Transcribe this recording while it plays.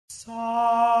Salve,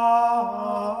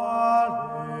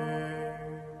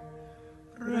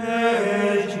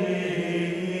 Regina,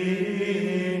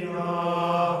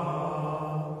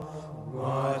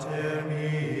 Mater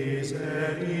misericordiae.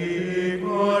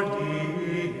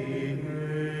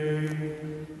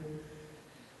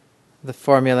 The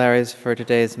formularies for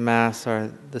today's Mass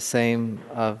are the same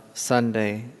of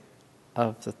Sunday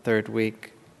of the third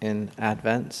week in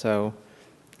Advent, so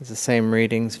it's the same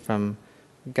readings from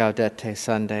Gaudete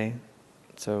Sunday.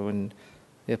 So in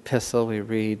the epistle we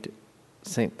read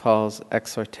St. Paul's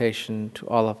exhortation to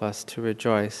all of us to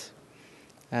rejoice,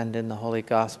 and in the Holy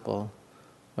Gospel,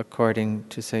 according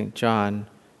to St. John,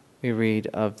 we read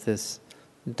of this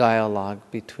dialogue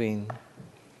between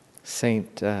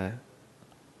St.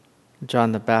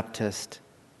 John the Baptist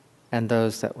and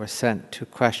those that were sent to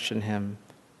question him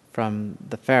from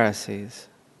the Pharisees.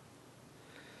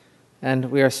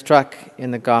 And we are struck in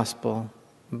the Gospel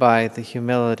by the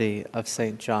humility of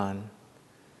St. John,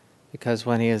 because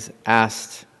when he is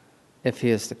asked if he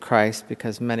is the Christ,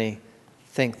 because many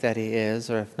think that he is,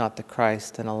 or if not the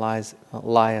Christ, then Elias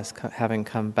having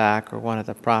come back, or one of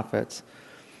the prophets,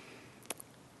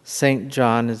 St.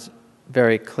 John is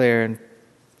very clear. In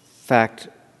fact,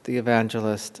 the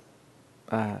evangelist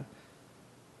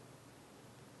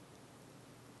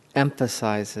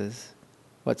emphasizes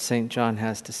what St. John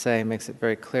has to say, makes it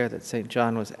very clear that St.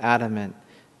 John was adamant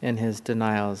in his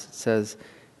denials. It says,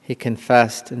 he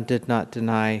confessed and did not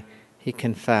deny. He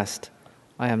confessed,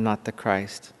 I am not the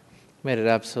Christ. He made it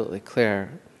absolutely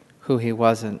clear who he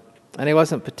wasn't. And he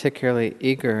wasn't particularly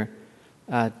eager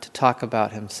to talk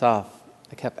about himself.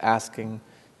 I kept asking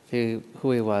who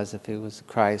he was, if he was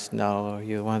Christ, no. Are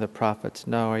you one of the prophets?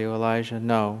 No. Are you Elijah?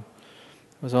 No.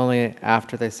 It was only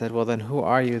after they said, well, then who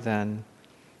are you then?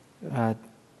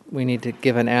 We need to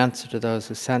give an answer to those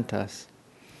who sent us.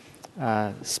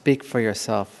 Speak for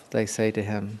yourself, they say to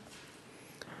him.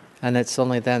 And it's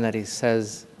only then that he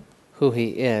says who he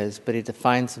is, but he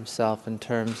defines himself in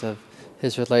terms of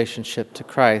his relationship to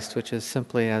Christ, which is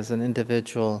simply as an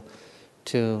individual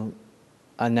to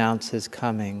announce his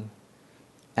coming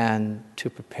and to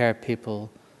prepare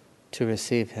people to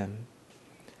receive him.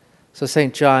 So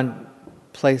St. John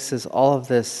places all of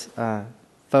this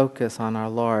focus on our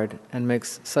Lord and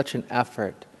makes such an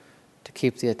effort to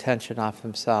keep the attention off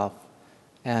himself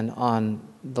and on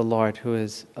the Lord who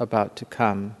is about to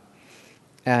come.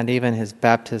 And even his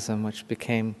baptism, which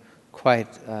became quite,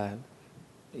 kind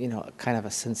of a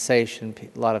sensation.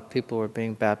 A lot of people were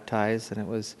being baptized, and it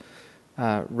was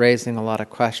raising a lot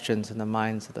of questions in the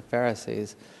minds of the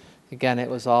Pharisees. Again, it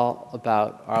was all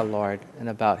about our Lord and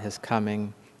about his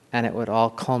coming, and it would all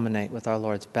culminate with our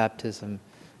Lord's baptism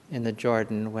in the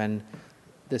Jordan, when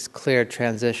this clear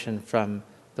transition from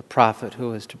the prophet who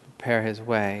was to prepare his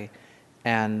way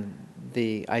and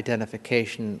the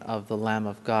identification of the Lamb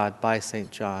of God by St.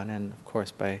 John, and of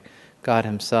course by God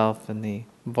himself and the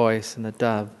voice and the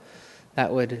dove,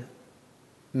 that would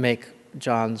make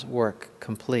John's work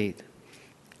complete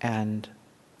and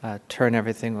turn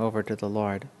everything over to the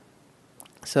Lord.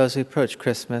 So as we approach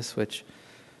Christmas, which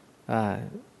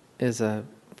is a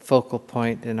focal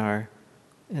point in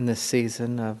this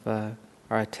season of our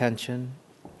attention,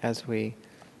 as we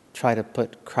try to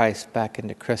put Christ back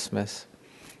into Christmas,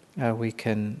 we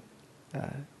can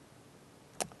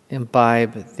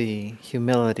imbibe the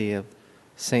humility of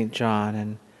St. John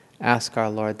and ask our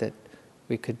Lord that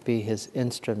we could be his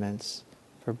instruments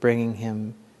for bringing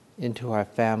him into our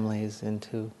families,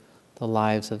 into the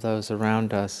lives of those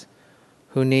around us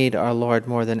who need our Lord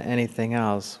more than anything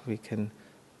else. We can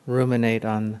ruminate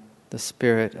on the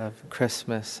spirit of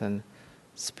Christmas and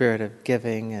spirit of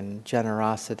giving and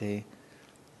generosity,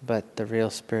 but the real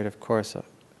spirit, of course,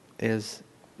 is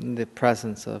the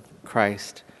presence of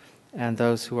Christ, and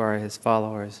those who are his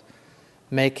followers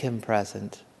make him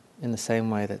present in the same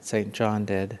way that St. John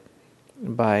did,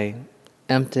 by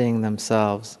emptying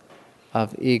themselves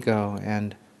of ego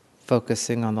and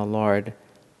focusing on the Lord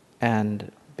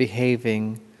and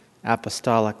behaving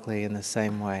apostolically in the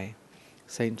same way.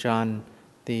 St. John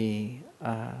the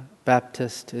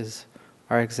Baptist is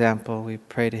our example. We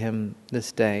pray to him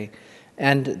this day.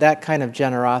 And that kind of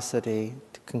generosity,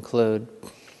 to conclude,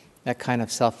 that kind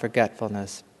of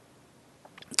self-forgetfulness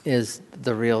is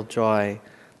the real joy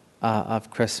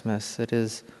of Christmas. It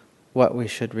is what we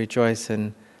should rejoice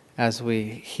in as we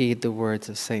heed the words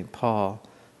of St. Paul,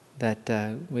 that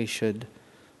we should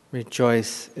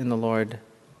rejoice in the Lord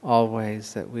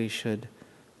always, that we should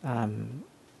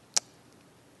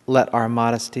let our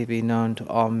modesty be known to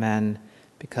all men,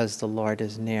 because the Lord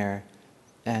is near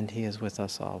and he is with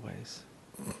us always.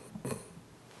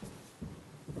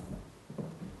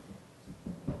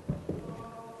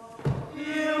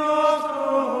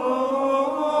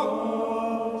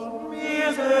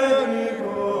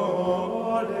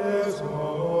 odes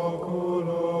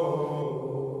oculos,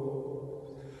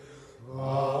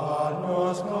 ad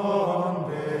nos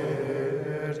converte,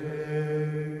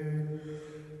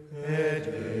 et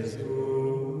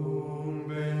Jesum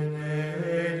benedictum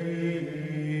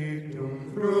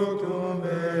fructum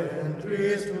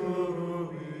ventris tui,